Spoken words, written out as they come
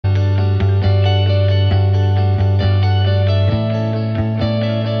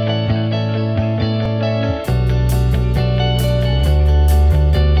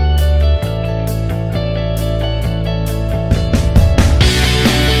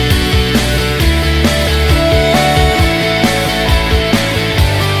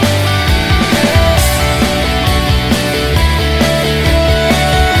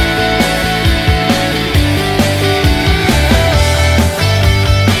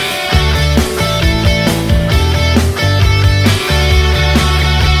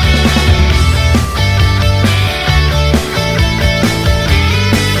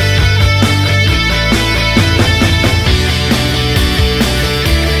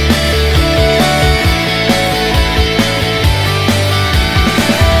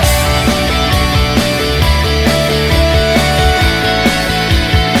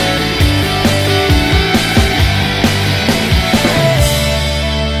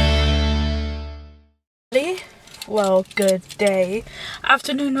well, good day,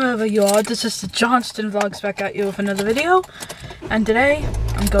 afternoon, wherever you are. This is the Johnston Vlogs back at you with another video. And today,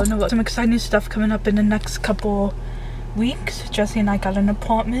 I'm going to some exciting stuff coming up in the next couple weeks. Jesse and I got an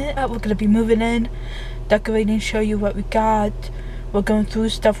apartment that we're going to be moving in, decorating, show you what we got. We're going through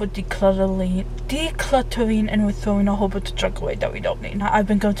stuff with decluttering, and we're throwing a whole bunch of junk away that we don't need. I've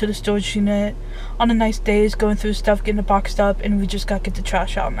been going to the storage unit on the nice days, going through stuff, getting it boxed up, and we just got to get the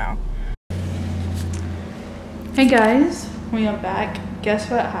trash out now. Hey guys, we are back. Guess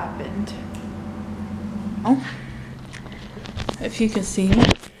what happened? Oh, if you can see,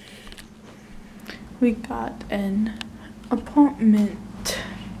 we got an apartment.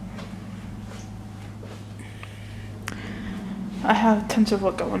 I have tons of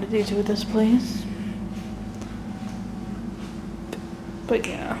work I want to do with this place. But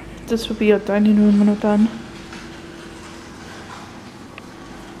yeah, this will be our dining room when we're done.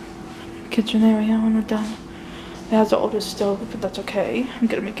 Kitchen area when we're done. It has an older stove, but that's okay. I'm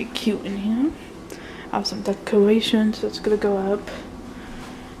gonna make it cute in here. I have some decorations that's gonna go up.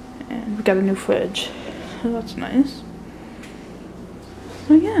 And we got a new fridge, so that's nice.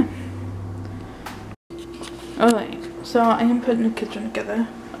 So yeah. Alright. So I am putting the kitchen together.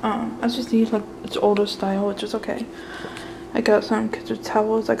 As you see, like, it's older style, which is okay. I got some kitchen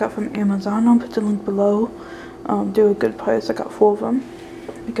towels I got from Amazon. I'll put the link below. They're a good price. I got 4 of them.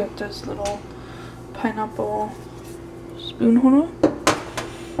 I got this little pineapple spoon holder,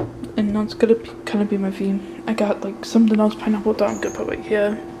 and that's gonna kind of be my theme. I got like something else pineapple that I'm gonna put right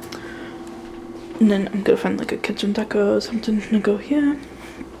here, and then I'm gonna find like a kitchen decor or something to go here,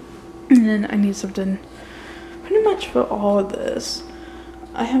 and then I need something pretty much for all of this.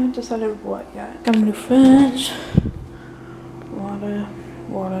 I haven't decided what yet. Got a new fridge, water,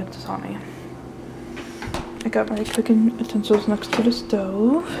 Dasani. I got my cooking utensils next to the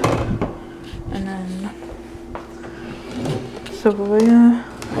stove, and then silverware.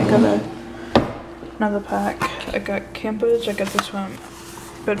 I got another pack. I got campers. I got this from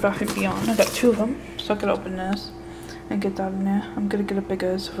Bed Bath & Beyond. I got 2 of them, so I could open this and get that in there. I'm gonna get a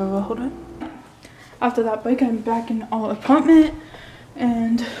bigger silverware holder. After that break, I'm back in our apartment,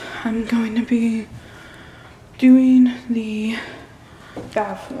 and I'm going to be doing the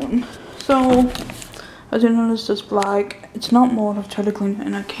bathroom. So, as you notice, this black, it's not mold. I've tried to clean it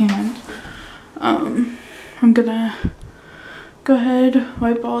and I can't. I'm gonna go ahead,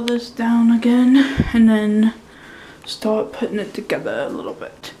 wipe all this down again, and then start putting it together a little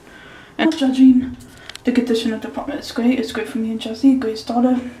bit. And judging the condition of the apartment, it's great. It's great for me and Jesse, great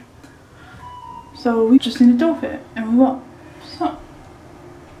starter. So we just need to do with it, and we will. So,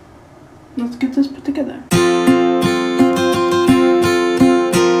 let's get this put together.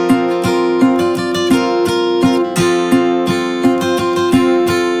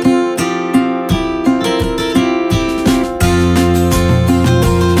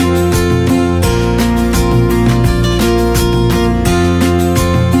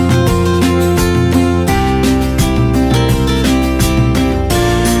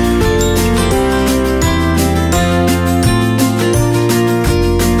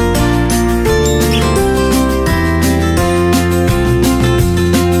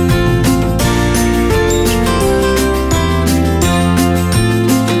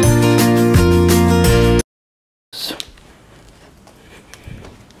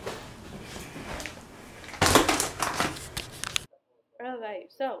 Alright,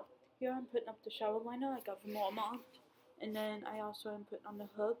 so here I'm putting up the shower liner I got from Walmart, and then I also am putting on the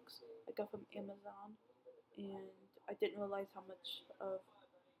hooks I got from Amazon, and I didn't realize how much of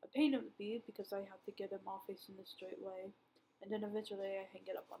a pain it would be because I have to get them all facing the straight way, and then eventually I hang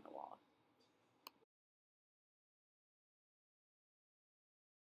it up on the wall.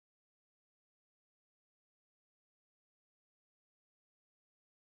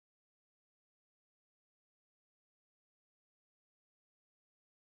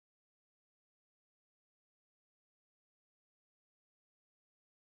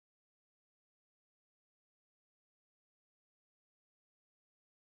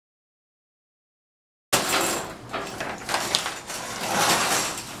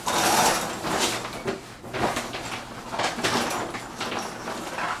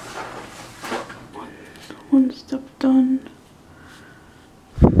 One step done.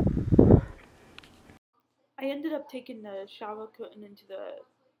 I ended up taking the shower curtain into the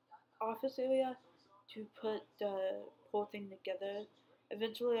office area to put the whole thing together.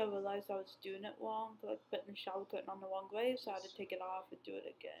 Eventually I realized I was doing it wrong, like putting the shower curtain on the wrong way, so I had to take it off and do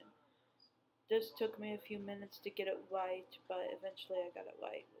it again. This took me a few minutes to get it right, but eventually I got it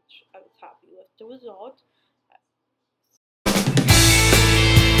right, which I was happy with the result.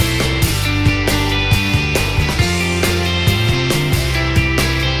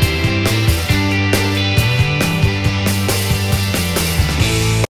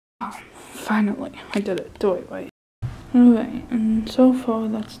 did it the right way. Alright, and so far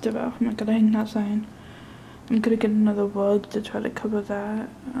that's the bathroom. I gotta hang that sign. I'm gonna get another rug to try to cover that.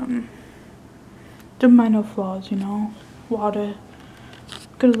 The minor flaws, you know. Water.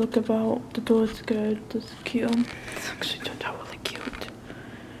 Good look about. The door's good. This is cute. It's actually turned out really cute.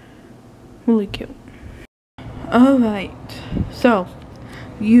 Really cute. Alright, so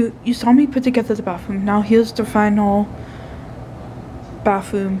you saw me put together the bathroom. Now here's the final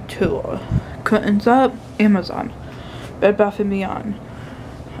bathroom tour. Curtains up, Amazon. Bed Bath & Beyond.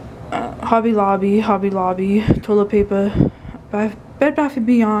 Hobby Lobby, toilet paper, Bed Bath &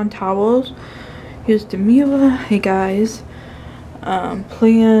 Beyond towels. Here's the mirror. Hey guys.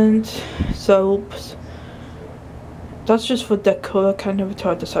 Plants, soaps. That's just for decor, kind of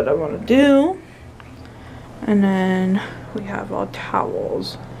to decide I want to do. And then we have our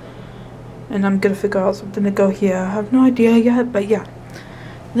towels. And I'm gonna figure out something to go here. I have no idea yet, but yeah.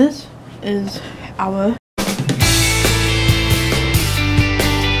 This is our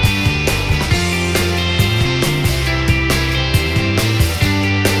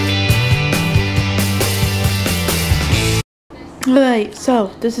Alright, so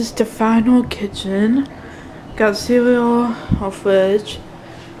this is the final kitchen. Got cereal, our fridge,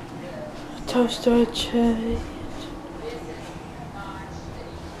 toaster, chair.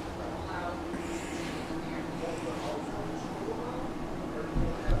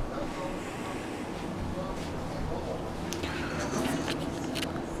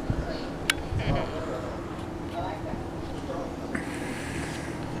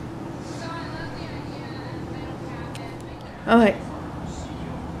 Alright,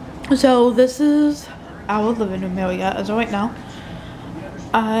 so this is our living room area as of right now.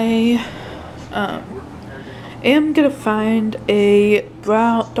 I am gonna find a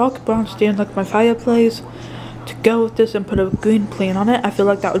dark brown stand like my fireplace to go with this and put a green plant on it. I feel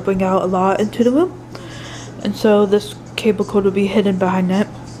like that would bring out a lot into the room, and so this cable cord will be hidden behind it.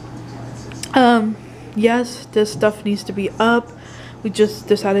 Yes, this stuff needs to be up. We just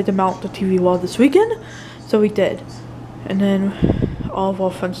decided to mount the TV wall this weekend, so we did. And then all of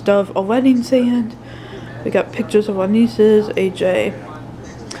our fun stuff, our wedding sand. We got pictures of our nieces, AJ,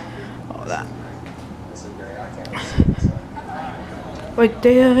 all that. Right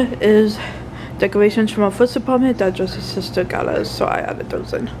there is decorations from our first apartment that Jesse's sister got us, so I added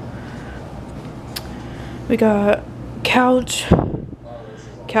those in. We got couch,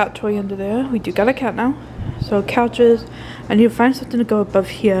 cat toy under there. We do got a cat now. So couches. I need to find something to go above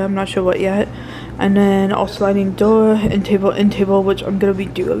here. I'm not sure what yet. And then our sliding door and table, which I'm gonna be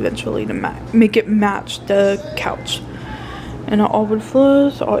due eventually to make it match the couch. And our wood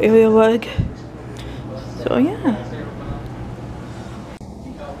floors, our area rug. So yeah.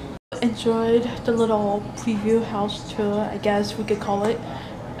 Enjoyed the little preview house tour, I guess we could call it.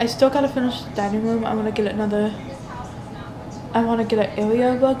 I still gotta finish the dining room. I want to get an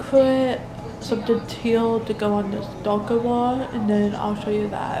area rug for it, something teal to go on this darker wall, and then I'll show you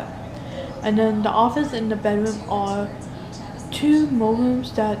that. And then the office and the bedroom are two more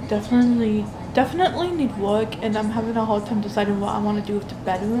rooms that definitely need work, and I'm having a hard time deciding what I want to do with the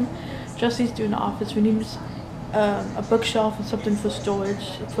bedroom. Jesse's doing the office. We need a bookshelf and something for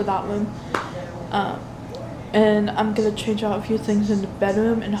storage for that room. And I'm gonna change out a few things in the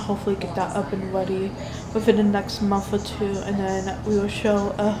bedroom and hopefully get that up and ready within the next month or two, and then we will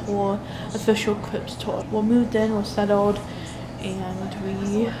show a whole official cribs tour. We're moved in, we're settled, and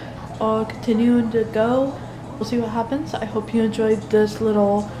we are continuing to go. We'll see what happens. I hope you enjoyed this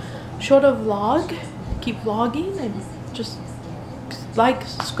little shorter vlog. Keep vlogging and just like,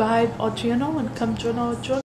 subscribe our channel, and come join our journey.